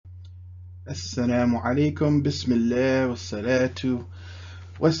السلام عليكم بسم الله والصلاة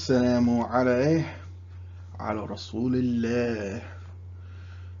والسلام على رسول الله.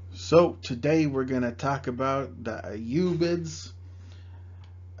 So today we're going to talk about the Ayyubids,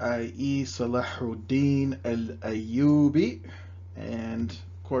 i.e. Salahuddin al-Ayyubi, and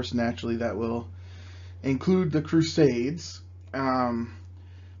of course naturally that will include the Crusades.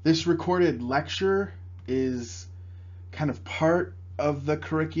 This recorded lecture is kind of part of the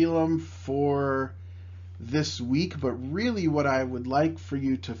curriculum for this week, but really what I would like for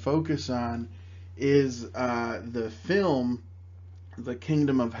you to focus on is the film The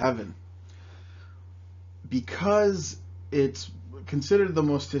Kingdom of Heaven, because it's considered the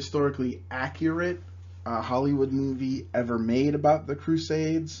most historically accurate Hollywood movie ever made about the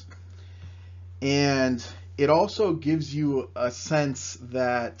Crusades, and it also gives you a sense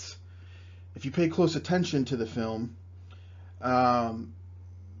that if you pay close attention to the film,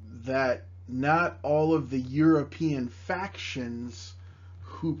 that not all of the European factions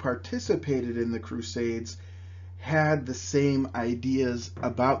who participated in the Crusades had the same ideas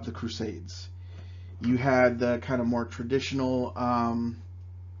about the Crusades. You had the kind of more traditional,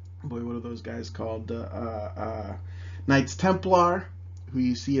 what are those guys called? Knights Templar, who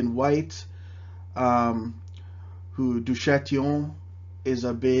you see in white, who Du Châtillon is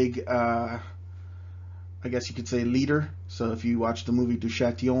a big, I guess you could say, leader. So if you watch the movie Du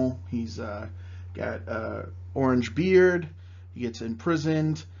Châtillon, he's got orange beard. He gets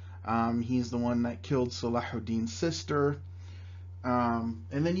imprisoned. He's the one that killed Salahuddin's sister. And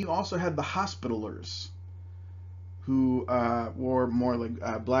then you also had the Hospitallers, who wore more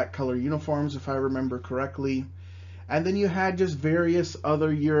like black color uniforms, if I remember correctly. And then you had just various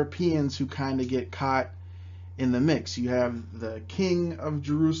other Europeans who kind of get caught in the mix. You have the King of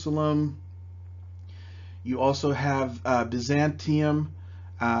Jerusalem. You also have Byzantium,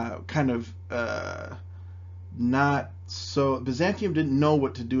 not so. Byzantium didn't know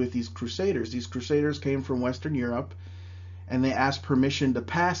what to do with these Crusaders. These Crusaders came from Western Europe, and they asked permission to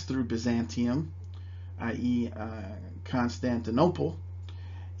pass through Byzantium, i.e., Constantinople,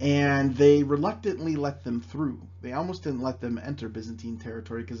 and they reluctantly let them through. They almost didn't let them enter Byzantine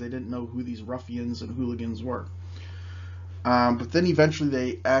territory because they didn't know who these ruffians and hooligans were. But then eventually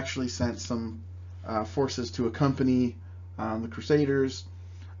they actually sent some forces to accompany the Crusaders.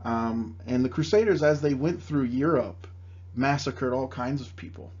 And the Crusaders, as they went through Europe, massacred all kinds of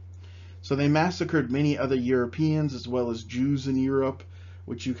people. So they massacred many other Europeans as well as Jews in Europe,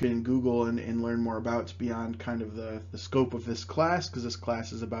 which you can Google and learn more about. It's beyond kind of the scope of this class, because this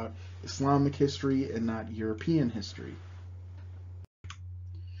class is about Islamic history and not European history.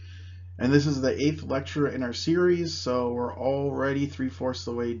 And this is the 8th lecture in our series, so we're already 3/4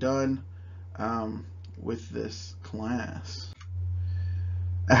 the way done with this class.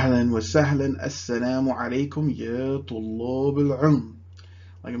 أهلا وسهلا السلام عليكم يا طلاب العلم.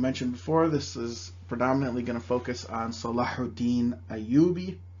 Like I mentioned before, this is predominantly going to focus on Salahuddin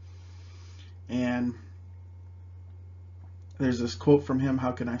Ayyubi. And there's this quote from him: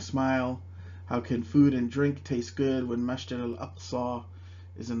 "How can I smile? How can food and drink taste good when Masjid al-Aqsa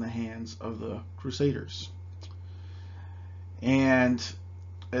is in the hands of the Crusaders?" And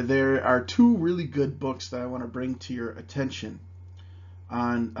there are two really good books that I want to bring to your attention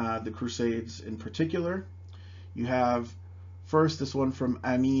on the Crusades in particular. You have first this one from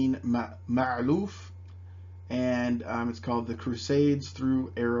Amin Ma'alouf, and it's called The Crusades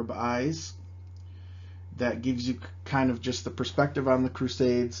Through Arab Eyes. That gives you kind of just the perspective on the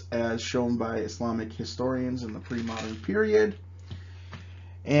Crusades as shown by Islamic historians in the pre-modern period.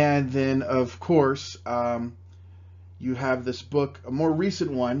 And then, of course, you have this book, a more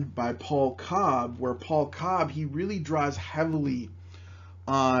recent one by Paul Cobb, where Paul Cobb, he really draws heavily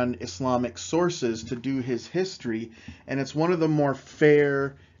on Islamic sources to do his history, and it's one of the more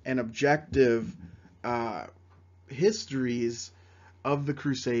fair and objective histories of the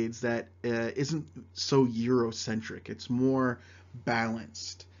Crusades that isn't so Eurocentric. It's more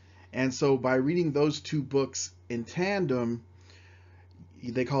balanced. And so by reading those two books in tandem,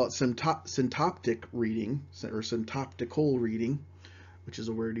 they call it syntoptic reading, or syntoptical reading, which is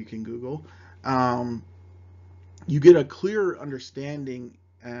a word you can Google. You get a clearer understanding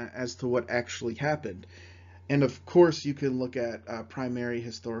as to what actually happened. And of course, you can look at primary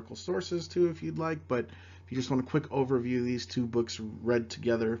historical sources too if you'd like, but if you just want a quick overview, these two books read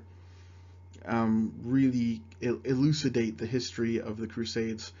together really elucidate the history of the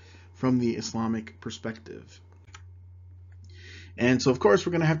Crusades from the Islamic perspective. And so, of course,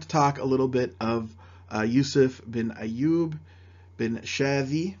 we're going to have to talk a little bit of Yusuf bin Ayyub bin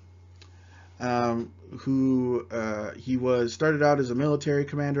Shadi. who he started out as a military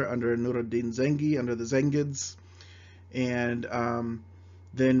commander under Nuruddin Zengi, under the Zengids, and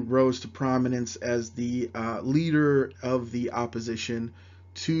then rose to prominence as the leader of the opposition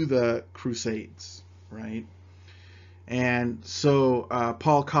to the Crusades, right? And so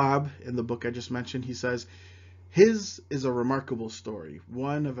Paul Cobb, in the book I just mentioned, he says, his is a remarkable story,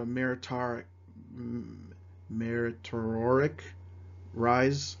 one of a meteoric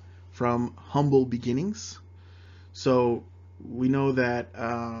rise from humble beginnings. So we know that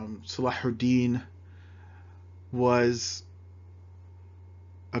Salahuddin was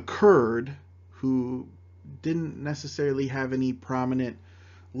a Kurd who didn't necessarily have any prominent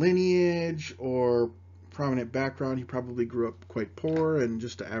lineage or prominent background. He probably grew up quite poor and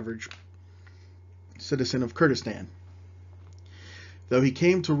just an average citizen of Kurdistan. Though he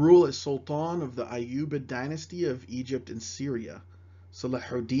came to rule as sultan of the Ayyubid dynasty of Egypt and Syria,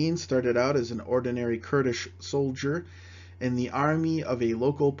 Salahuddin started out as an ordinary Kurdish soldier in the army of a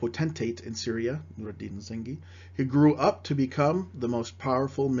local potentate in Syria, Nuruddin Zengi. He grew up to become the most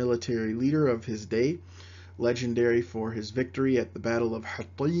powerful military leader of his day, legendary for his victory at the Battle of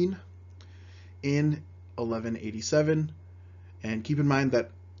Hattin in 1187. And keep in mind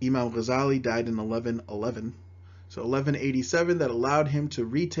that Imam Ghazali died in 1111. So 1187, that allowed him to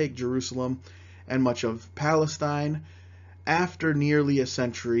retake Jerusalem and much of Palestine after nearly a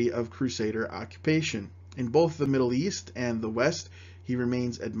century of Crusader occupation. In both the Middle East and the West, he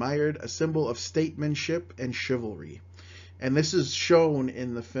remains admired, a symbol of statesmanship and chivalry. And this is shown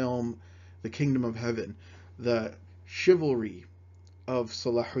in the film The Kingdom of Heaven. The chivalry of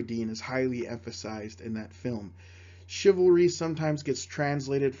Salahuddin is highly emphasized in that film. Chivalry sometimes gets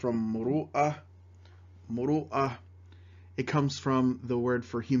translated from muru'ah. Muru'ah, it comes from the word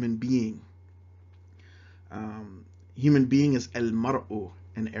for human being. Human being is al-mar'u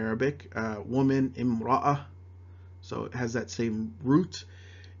in Arabic, woman, imra'ah, so it has that same root.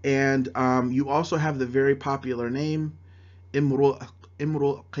 And you also have the very popular name Imru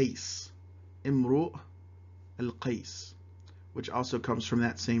al-Qais, Imru al-Qais, which also comes from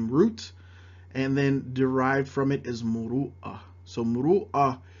that same root, and then derived from it is muru'ah. So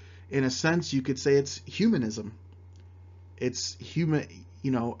muru'ah, in a sense, you could say it's humanism. It's human,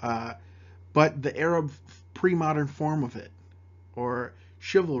 but the Arab pre-modern form of it, or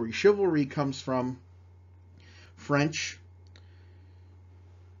chivalry. Chivalry comes from French.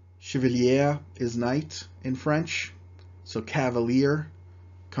 Chevalier is knight in French. So cavalier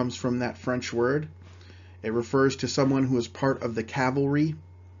comes from that French word. It refers to someone who is part of the cavalry,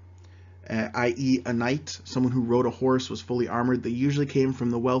 i.e. a knight, someone who rode a horse, was fully armored. They usually came from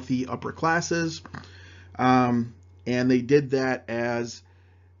the wealthy upper classes. And they did that as,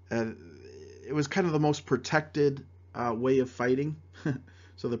 it was kind of the most protected way of fighting.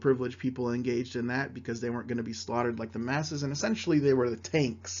 So the privileged people engaged in that because they weren't going to be slaughtered like the masses. And essentially they were the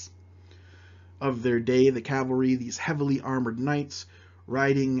tanks of their day, the cavalry, these heavily armored knights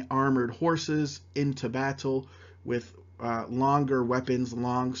riding armored horses into battle with longer weapons,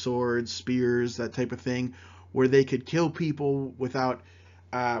 long swords, spears, that type of thing, where they could kill people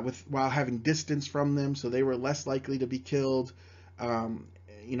while having distance from them, so they were less likely to be killed.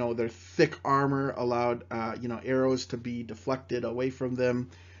 Their thick armor allowed arrows to be deflected away from them.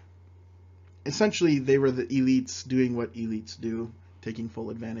 Essentially, they were the elites doing what elites do, taking full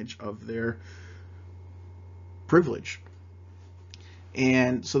advantage of their privilege.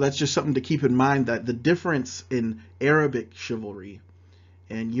 And so that's just something to keep in mind, that the difference in Arabic chivalry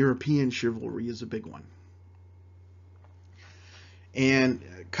and European chivalry is a big one. And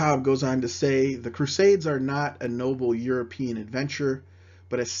Cobb goes on to say, the Crusades are not a noble European adventure,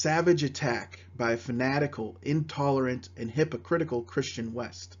 but a savage attack by a fanatical, intolerant, and hypocritical Christian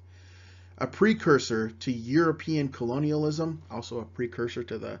West. A precursor to European colonialism, also a precursor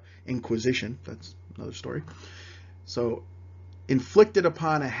to the Inquisition, that's another story. So, inflicted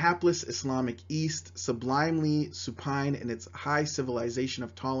upon a hapless Islamic East, sublimely supine in its high civilization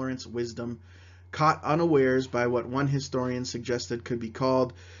of tolerance, wisdom, caught unawares by what one historian suggested could be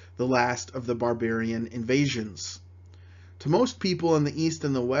called the last of the barbarian invasions. To most people in the East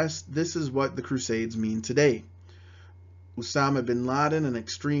and the West, this is what the Crusades mean today. Osama bin Laden, an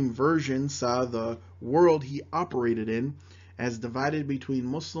extreme version, saw the world he operated in as divided between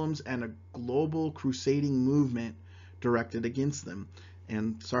Muslims and a global crusading movement directed against them.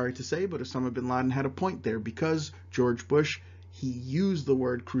 And sorry to say, but Osama bin Laden had a point there, because George Bush, he used the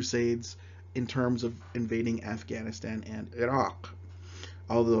word Crusades in terms of invading Afghanistan and Iraq.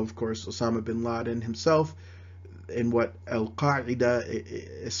 Although, of course, Osama bin Laden himself, and what Al-Qaeda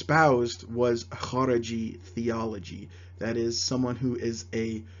espoused, was Khariji theology. That is, someone who is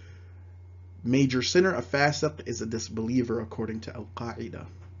a major sinner. A fasiq is a disbeliever according to Al-Qaeda.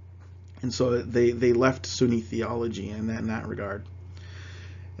 And so they left Sunni theology in that regard.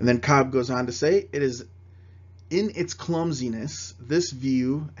 And then Cobb goes on to say, it is in its clumsiness, this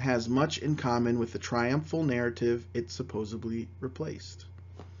view has much in common with the triumphal narrative it supposedly replaced.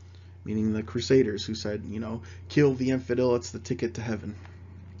 Meaning the Crusaders, who said, kill the infidel, it's the ticket to heaven.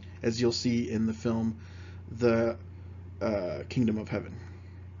 As you'll see in the film, The Kingdom of Heaven.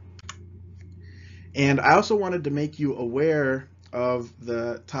 And I also wanted to make you aware of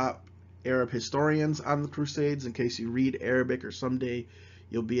the top Arab historians on the Crusades, in case you read Arabic or someday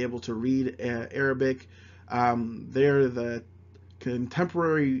you'll be able to read Arabic. They're the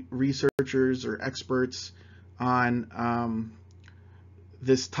contemporary researchers or experts on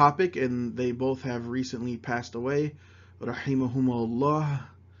this topic, and they both have recently passed away. Rahimahumullah,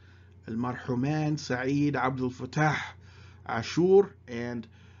 al-marhuman Sa'id Abdul Fattah Ashur and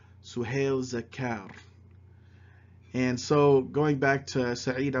Suhail Zakar. And so going back to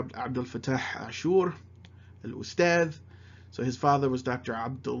Sa'id Abdul Fattah Ashur, al-Ustadh, so his father was Dr.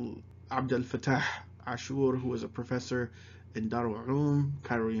 Abdul Fattah Ashur, who was a professor in Darul Uloom,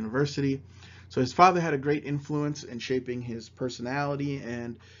 Cairo University. So his father had a great influence in shaping his personality,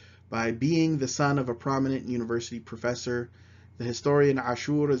 and by being the son of a prominent university professor, the historian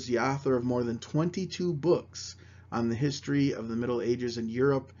Ashur is the author of more than 22 books on the history of the Middle Ages in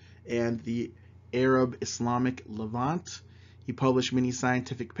Europe and the Arab Islamic Levant. He published many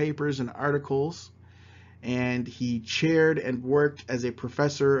scientific papers and articles, and he chaired and worked as a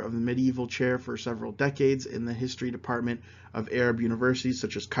professor of the medieval chair for several decades in the history department of Arab universities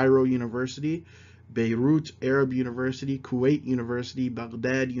such as Cairo University, Beirut Arab University, Kuwait University,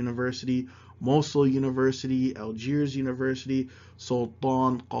 Baghdad University, Mosul University, Algiers University,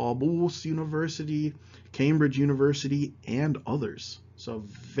 Sultan Qaboos University, Cambridge University, and others. So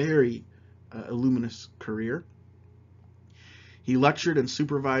very illustrious career. He lectured and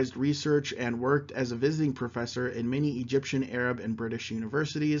supervised research and worked as a visiting professor in many Egyptian, Arab, and British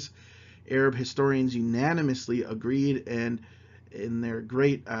universities. Arab historians unanimously agreed and in their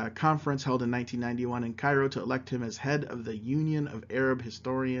great conference held in 1991 in Cairo to elect him as head of the Union of Arab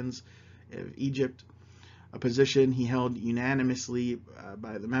Historians of Egypt, a position he held unanimously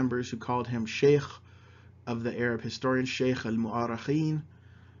by the members, who called him Sheikh of the Arab historians, Sheikh al-Mu'arikhin,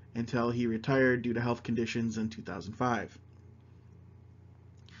 until he retired due to health conditions in 2005.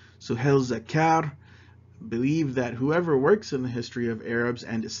 Suhail Zakar believed that whoever works in the history of Arabs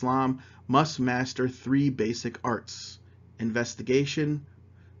and Islam must master three basic arts: investigation,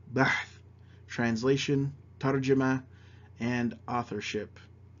 bahth, translation, tarjuma, and authorship.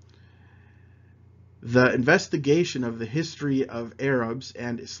 The investigation of the history of Arabs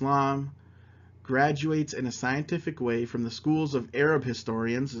and Islam graduates in a scientific way from the schools of Arab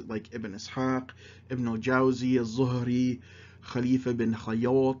historians like Ibn Ishaq, Ibn al-Jawzi, al-Zuhri, Khalifa bin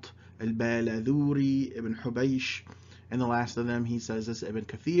Khayyat, al-Baladhuri, Ibn Hubaysh, and the last of them, he says, is Ibn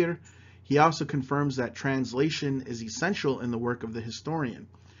Kathir. He also confirms that translation is essential in the work of the historian,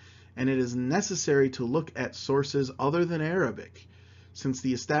 and it is necessary to look at sources other than Arabic. Since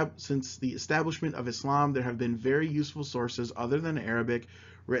the establishment of Islam, there have been very useful sources other than Arabic,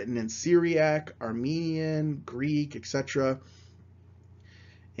 written in Syriac, Armenian, Greek, etc.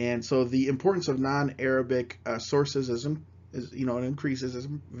 And so the importance of non-Arabic sources is it increases, is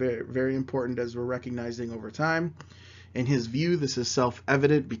very, very important, as we're recognizing over time. In his view, this is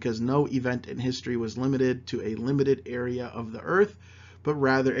self-evident because no event in history was limited to a limited area of the earth, but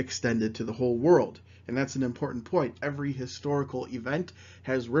rather extended to the whole world. And that's an important point. Every historical event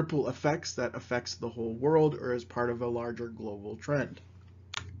has ripple effects that affects the whole world or is part of a larger global trend.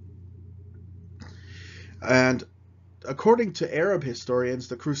 And according to Arab historians,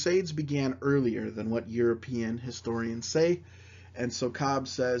 the Crusades began earlier than what European historians say. And so Cobb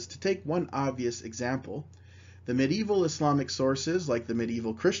says, to take one obvious example, the medieval Islamic sources, like the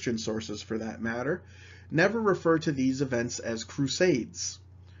medieval Christian sources for that matter, never refer to these events as Crusades,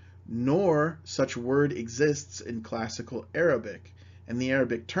 nor such word exists in classical Arabic. And the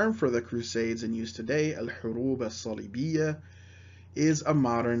Arabic term for the Crusades in use today, al-Hurub al-Salibiyya, is a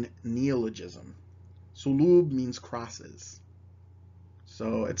modern neologism. Sulub means crosses.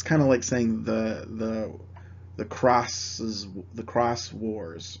 So it's kind of like saying the cross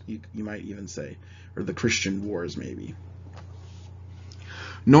wars, you might even say, or the Christian wars maybe.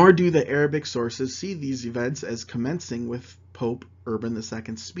 Nor do the Arabic sources see these events as commencing with Pope Urban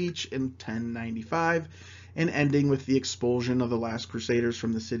II's speech in 1095 and ending with the expulsion of the last Crusaders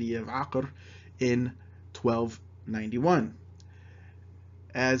from the city of Acre in 1291,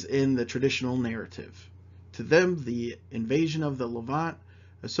 as in the traditional narrative. To them, the invasion of the Levant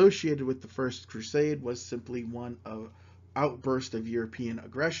associated with the First Crusade was simply one of outburst of European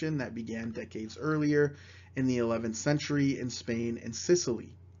aggression that began decades earlier in the 11th century in Spain and Sicily.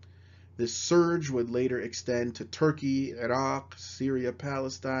 This surge would later extend to Turkey, Iraq, Syria,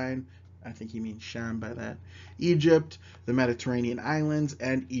 Palestine, I think he means Sham by that, Egypt, the Mediterranean islands,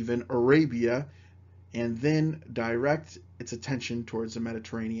 and even Arabia, and then direct its attention towards the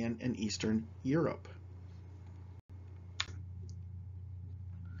Mediterranean and Eastern Europe.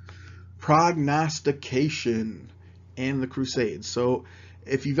 Prognostication and the Crusades. So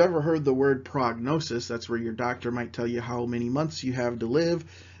if you've ever heard the word prognosis, that's where your doctor might tell you how many months you have to live,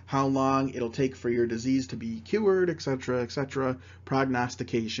 how long it'll take for your disease to be cured, etc., etc.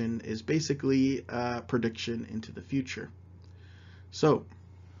 Prognostication is basically a prediction into the future. So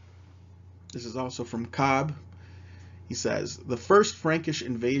this is also from Cobb. He says, the first Frankish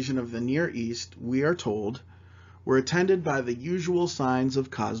invasion of the Near East, we are told, were attended by the usual signs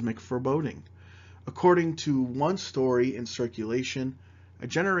of cosmic foreboding. According to one story in circulation, a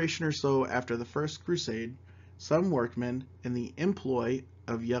generation or so after the First Crusade, some workmen in the employ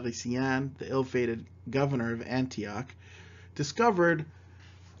of Yagisian, the ill-fated governor of Antioch, discovered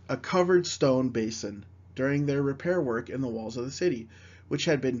a covered stone basin during their repair work in the walls of the city, which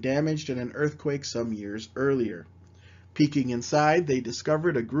had been damaged in an earthquake some years earlier. Peeking inside, they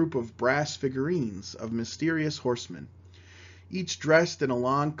discovered a group of brass figurines of mysterious horsemen, each dressed in a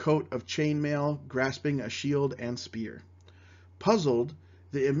long coat of chainmail, grasping a shield and spear. Puzzled,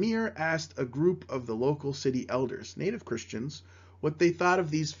 the emir asked a group of the local city elders, native Christians, what they thought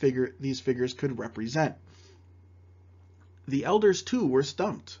of these figures could represent. The elders, too, were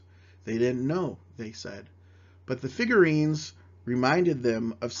stumped. They didn't know, they said, but the figurines reminded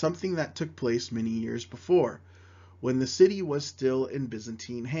them of something that took place many years before, when the city was still in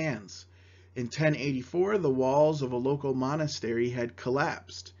Byzantine hands. In 1084, the walls of a local monastery had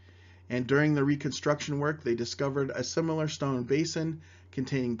collapsed, and during the reconstruction work, they discovered a similar stone basin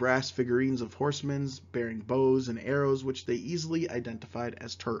containing brass figurines of horsemen bearing bows and arrows, which they easily identified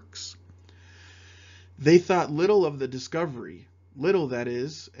as Turks. They thought little of the discovery, little, that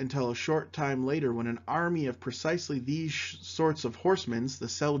is, until a short time later when an army of precisely these sorts of horsemen, the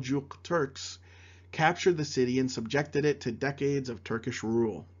Seljuk Turks, captured the city and subjected it to decades of Turkish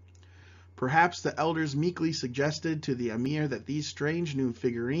rule. Perhaps the elders meekly suggested to the emir that these strange new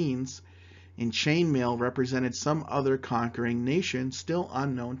figurines in chainmail represented some other conquering nation still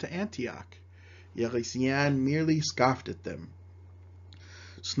unknown to Antioch. Yagisian merely scoffed at them,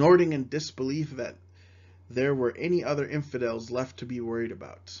 snorting in disbelief that there were any other infidels left to be worried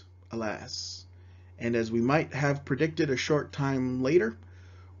about. Alas, and as we might have predicted a short time later,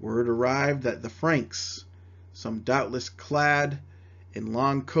 word arrived that the Franks, some doubtless clad in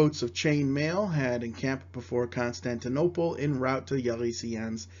long coats of chain mail, had encamped before Constantinople en route to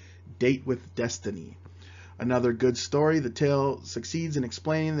Yagisian's date with destiny. Another good story, the tale succeeds in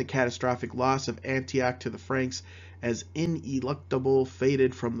explaining the catastrophic loss of Antioch to the Franks as ineluctable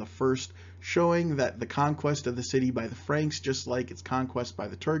fated from the first, showing that the conquest of the city by the Franks, just like its conquest by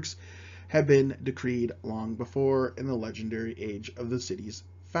the Turks, had been decreed long before in the legendary age of the city's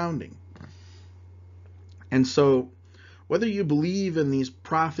founding. And so, whether you believe in these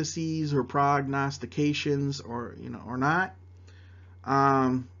prophecies or prognostications or not,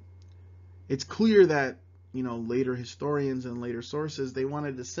 it's clear that later historians and later sources, they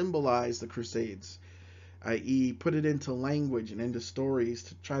wanted to symbolize the Crusades, i.e. put it into language and into stories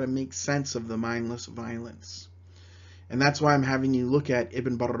to try to make sense of the mindless violence. And that's why I'm having you look at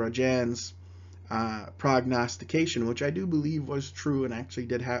Ibn Barajan's prognostication, which I do believe was true and actually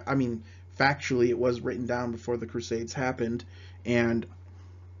did have, factually it was written down before the Crusades happened and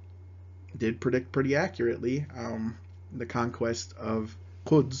did predict pretty accurately the conquest of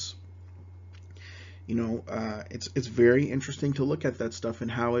Quds. It's very interesting to look at that stuff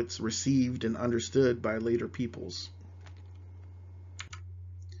and how it's received and understood by later peoples.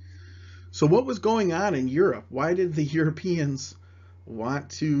 So what was going on in Europe? Why did the Europeans want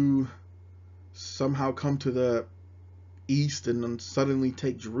to somehow come to the east and then suddenly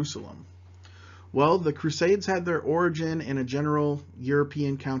take Jerusalem? Well, the Crusades had their origin in a general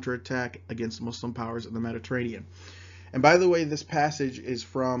European counterattack against Muslim powers in the Mediterranean. And by the way, this passage is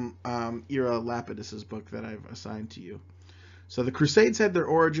from Ira Lapidus's book that I've assigned to you. So the Crusades had their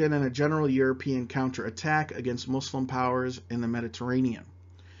origin in a general European counterattack against Muslim powers in the Mediterranean.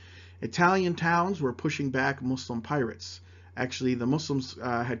 Italian towns were pushing back Muslim pirates. Actually, the Muslims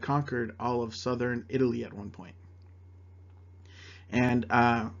had conquered all of southern Italy at one point. And,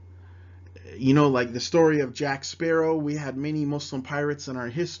 like the story of Jack Sparrow, we had many Muslim pirates in our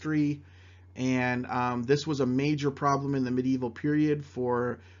history. And this was a major problem in the medieval period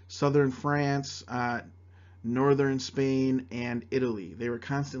for southern France, northern Spain, and Italy. They were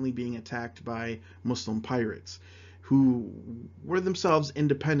constantly being attacked by Muslim pirates who were themselves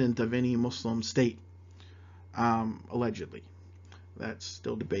independent of any Muslim state, allegedly. That's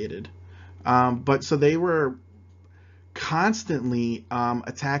still debated. But so they were constantly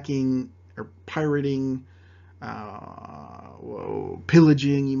attacking or pirating,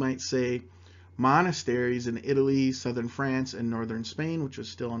 pillaging, you might say, monasteries in Italy, southern France, and northern Spain, which was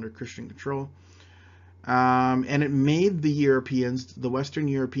still under Christian control. And it made the Europeans, the Western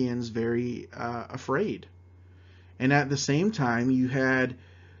Europeans, very afraid. And at the same time, you had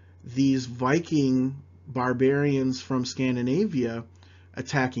these Viking barbarians from Scandinavia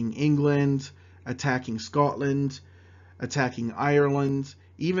attacking England, attacking Scotland, attacking Ireland,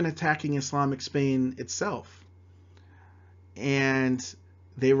 even attacking Islamic Spain itself. And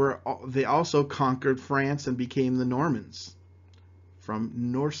they also conquered France and became the Normans, from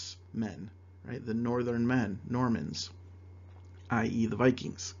Norsemen, right? The northern men, Normans, i.e. the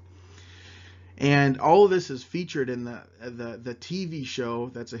Vikings. And all of this is featured in the TV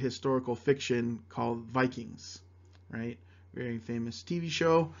show that's a historical fiction called Vikings, right? Very famous TV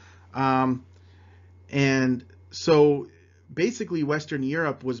show. And so basically Western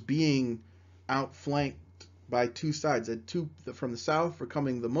Europe was being outflanked by two sides. From the south were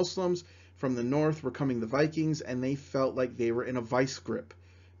coming the Muslims, from the north were coming the Vikings, and they felt like they were in a vice grip.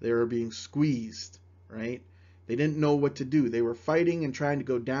 They were being squeezed, right? They didn't know what to do. They were fighting and trying to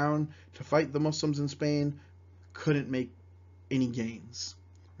go down to fight the Muslims in Spain, couldn't make any gains,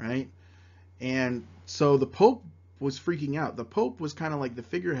 right? And so the Pope was freaking out. The Pope was kind of like the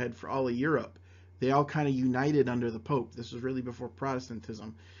figurehead for all of Europe. They all kind of united under the Pope. This was really before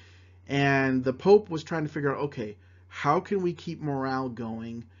Protestantism. And the Pope was trying to figure out, okay, how can we keep morale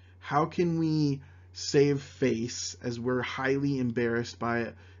going? How can we save face as we're highly embarrassed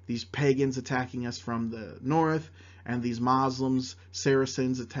by these pagans attacking us from the north and these Muslims,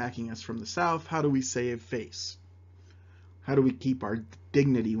 Saracens, attacking us from the south? How do we save face? How do we keep our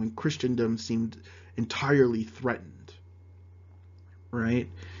dignity when Christendom seemed entirely threatened, right?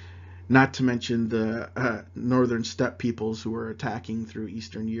 Not to mention the northern steppe peoples who were attacking through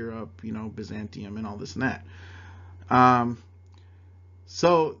Eastern Europe, Byzantium and all this and that.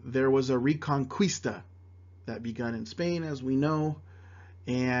 So there was a reconquista that began in Spain, as we know,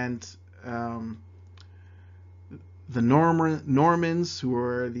 and the Normans, who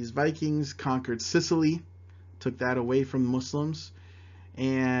were these Vikings, conquered Sicily, took that away from the Muslims,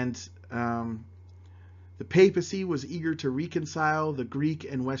 and the papacy was eager to reconcile the Greek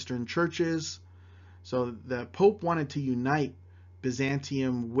and Western churches. So the Pope wanted to unite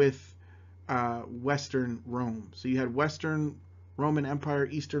Byzantium with Western Rome. So you had Western Roman Empire,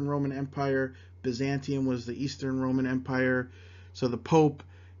 Eastern Roman Empire. Byzantium was the Eastern Roman Empire. So the Pope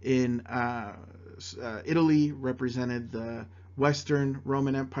in Italy represented the Western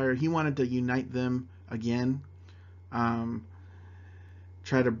Roman Empire. He wanted to unite them again.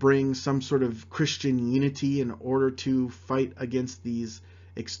 Try to bring some sort of Christian unity in order to fight against these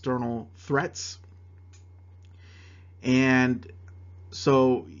external threats. And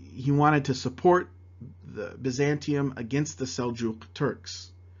so he wanted to support the Byzantium against the Seljuk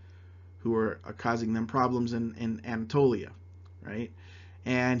Turks, who were causing them problems in Anatolia, right?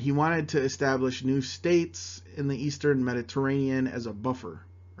 And he wanted to establish new states in the Eastern Mediterranean as a buffer,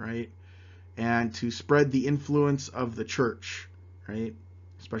 right? And to spread the influence of the church, right?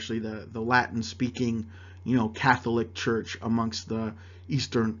 Especially the Latin-speaking, Catholic Church amongst the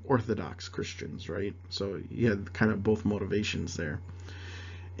Eastern Orthodox Christians, right? So you had kind of both motivations there.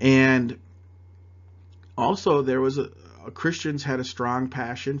 And also there was Christians had a strong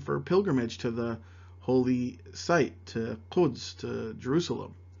passion for pilgrimage to the holy site, to Quds, to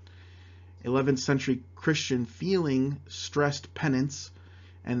Jerusalem. 11th century Christian feeling stressed penance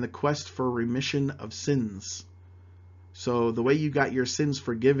and the quest for remission of sins. So the way you got your sins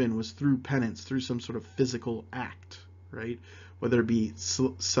forgiven was through penance, through some sort of physical act, right? Whether it be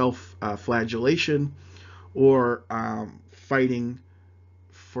self-flagellation or fighting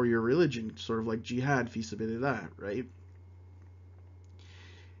for your religion, sort of like jihad, fi sabilillah, right?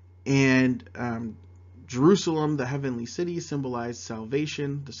 And Jerusalem, the heavenly city, symbolized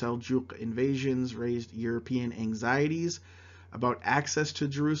salvation. The Seljuk invasions raised European anxieties about access to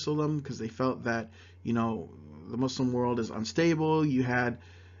Jerusalem because they felt that, the Muslim world is unstable. You had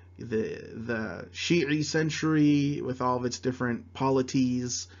the Shi'i century with all of its different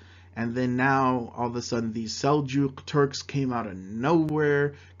polities, and then now all of a sudden these Seljuk Turks came out of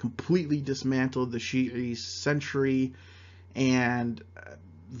nowhere, completely dismantled the Shi'i century, and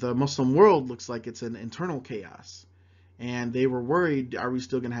the Muslim world looks like it's an internal chaos. And they were worried, are we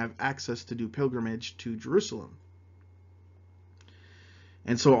still going to have access to do pilgrimage to Jerusalem?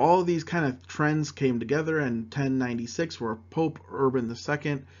 And so all these kind of trends came together in 1096, where Pope Urban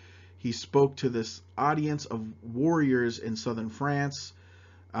II, he spoke to this audience of warriors in southern France,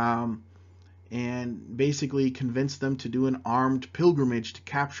 and basically convinced them to do an armed pilgrimage to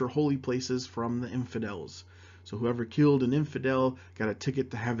capture holy places from the infidels. So whoever killed an infidel got a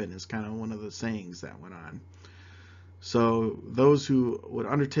ticket to heaven, is kind of one of the sayings that went on. So those who would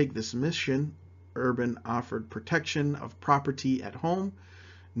undertake this mission, Urban offered protection of property at home,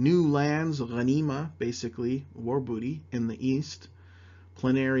 new lands, ghanima, basically war booty in the east,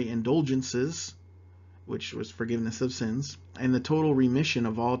 plenary indulgences, which was forgiveness of sins, and the total remission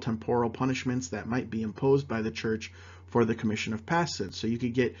of all temporal punishments that might be imposed by the church for the commission of past sins. So you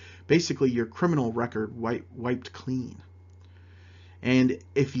could get basically your criminal record wiped clean. And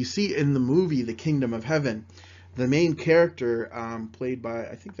if you see in the movie The Kingdom of Heaven, the main character, played by,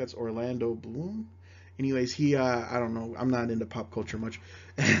 I think that's Orlando Bloom. Anyways, he, I don't know, I'm not into pop culture much.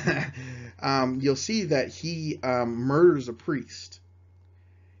 You'll see that he murders a priest.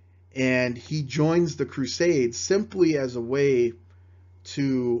 And he joins the Crusades simply as a way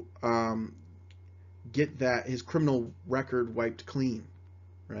to get his criminal record wiped clean,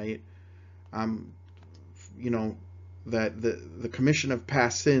 right? You know, that the commission of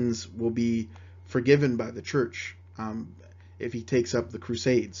past sins will be forgiven by the church if he takes up the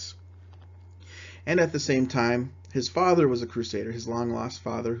Crusades. And at the same time, his father was a Crusader, his long-lost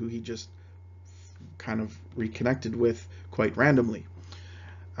father, who he just kind of reconnected with quite randomly.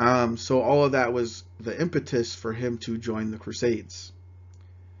 So all of that was the impetus for him to join the Crusades.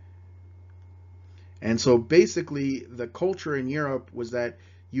 And so basically the culture in Europe was that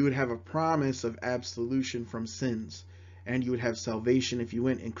you would have a promise of absolution from sins, and you would have salvation if you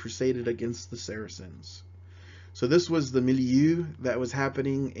went and crusaded against the Saracens. So this was the milieu that was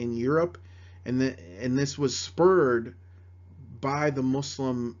happening in Europe, and this was spurred by the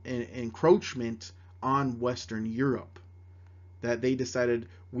Muslim encroachment on Western Europe, that they decided,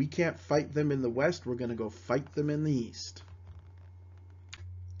 we can't fight them in the West, we're going to go fight them in the East.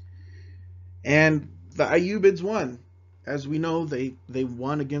 And the Ayyubids won. As we know, they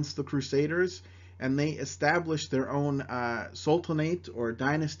won against the Crusaders, and they established their own sultanate or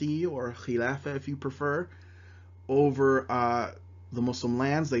dynasty, or khilafah if you prefer, over the Muslim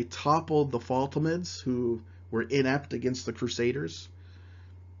lands. They toppled the Fatimids, who were inept against the Crusaders,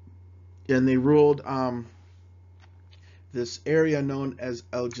 and they ruled this area known as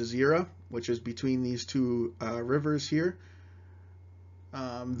Al Jazeera, which is between these two rivers here,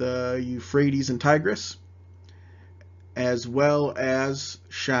 the Euphrates and Tigris, as well as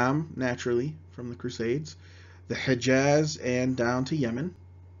Sham, naturally, from the Crusades, the Hejaz, and down to Yemen,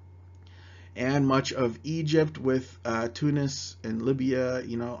 and much of Egypt with Tunis and Libya,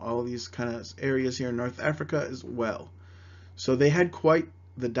 you know, all these kind of areas here in North Africa as well. So they had quite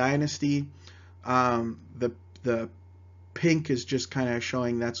the dynasty. The pink is just kind of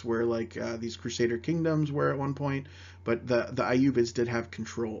showing that's where like these Crusader kingdoms were at one point, but the Ayyubids did have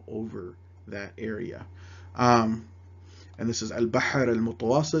control over that area. And this is Al-Bahr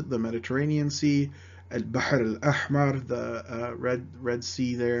al-Mutawasit, the Mediterranean Sea, Al-Bahr al-Ahmar, the Red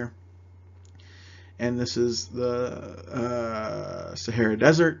Sea there, and this is the Sahara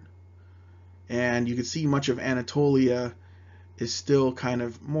Desert. And you can see much of Anatolia is still kind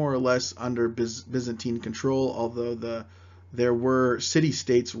of more or less under Byzantine control, although there were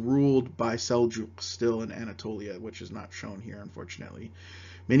city-states ruled by Seljuk still in Anatolia, which is not shown here, unfortunately.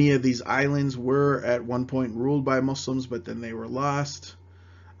 Many of these islands were at one point ruled by Muslims, but then they were lost.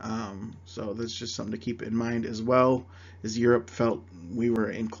 So that's just something to keep in mind as well, as Europe felt we were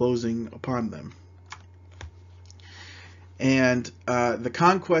enclosing upon them. And the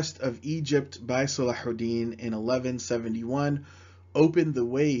conquest of Egypt by Salahuddin in 1171 opened the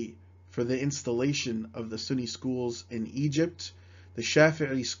way for the installation of the Sunni schools in Egypt. The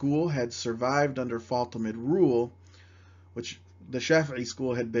Shafi'i school had survived under Fatimid rule, which the Shafi'i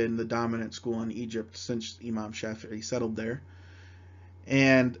school had been the dominant school in Egypt since Imam Shafi'i settled there.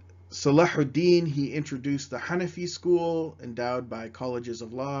 And Salahuddin, he introduced the Hanafi school, endowed by colleges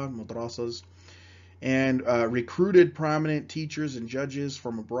of law, madrasas, and recruited prominent teachers and judges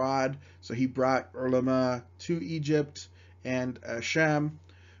from abroad. So he brought ulama to Egypt and Sham.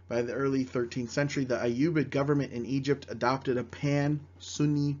 By the early 13th century, the Ayyubid government in Egypt adopted a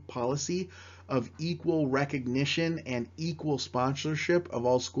pan-Sunni policy of equal recognition and equal sponsorship of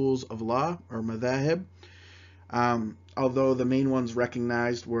all schools of law, or madhahib. although the main ones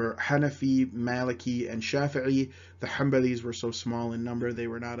recognized were Hanafi, Maliki, and Shafi'i. The Hanbalis were so small in number they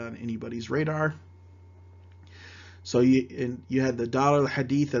were not on anybody's radar. So you had the Dar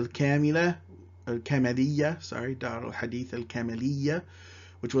al-Hadith al-Kamila, al-Kamaliyya, Dar al-Hadith al-Kamaliyya,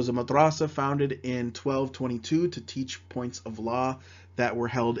 which was a madrasa founded in 1222 to teach points of law that were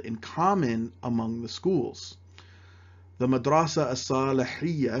held in common among the schools. The Madrasa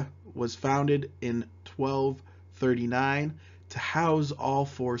as-Salahiyya was founded in 1239 to house all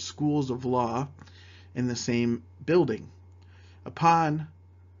 4 schools of law in the same building.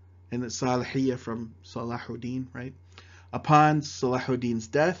 And the Salahiyya from Salahuddin, right? Upon Salahuddin's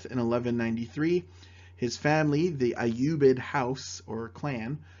death in 1193, his family, the Ayyubid house or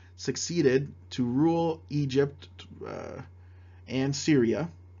clan, succeeded to rule Egypt and Syria,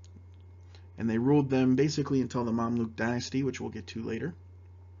 and they ruled them basically until the Mamluk dynasty, which we'll get to later.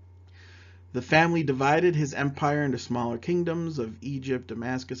 The family divided his empire into smaller kingdoms of Egypt,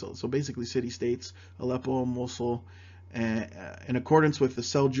 Damascus, so basically city-states, Aleppo, Mosul, in accordance with the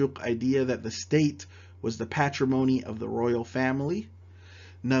Seljuk idea that the state was the patrimony of the royal family.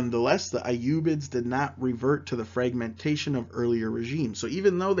 Nonetheless, the Ayyubids did not revert to the fragmentation of earlier regimes. So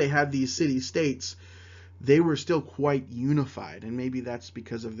even though they had these city-states, they were still quite unified, and maybe that's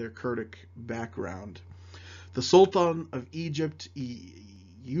because of their Kurdish background. The Sultan of Egypt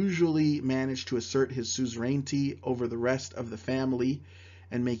usually managed to assert his suzerainty over the rest of the family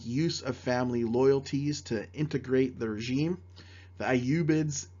and make use of family loyalties to integrate the regime. The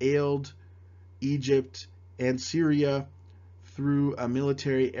Ayyubids aided Egypt and Syria through a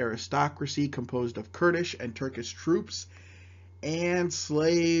military aristocracy composed of Kurdish and Turkish troops and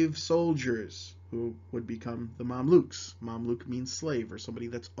slave soldiers who would become the Mamluks. Mamluk means slave or somebody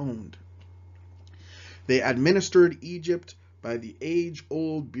that's owned. They administered Egypt by the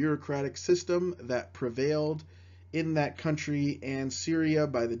age-old bureaucratic system that prevailed in that country, and Syria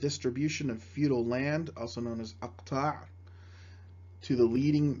by the distribution of feudal land, also known as aqta', to the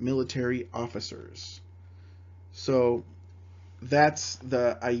leading military officers. So that's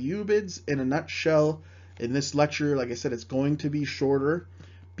the Ayyubids in a nutshell. In this lecture, like I said, it's going to be shorter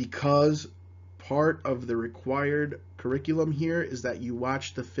because part of the required curriculum here is that you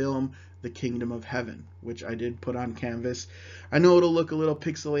watch the film The Kingdom of Heaven, which I did put on canvas. I know it'll look a little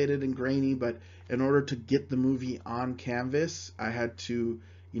pixelated and grainy, but in order to get the movie on canvas, I had to,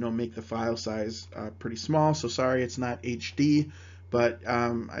 make the file size pretty small. So sorry, it's not HD, but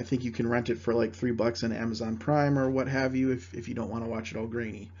I think you can rent it for like $3 on Amazon Prime or what have you if you don't want to watch it all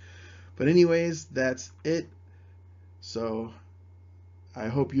grainy. But anyways, that's it. So I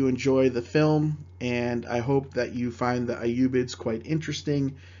hope you enjoy the film, and I hope that you find the Ayyubids quite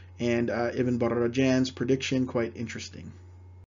interesting and Ibn Barajan's prediction quite interesting.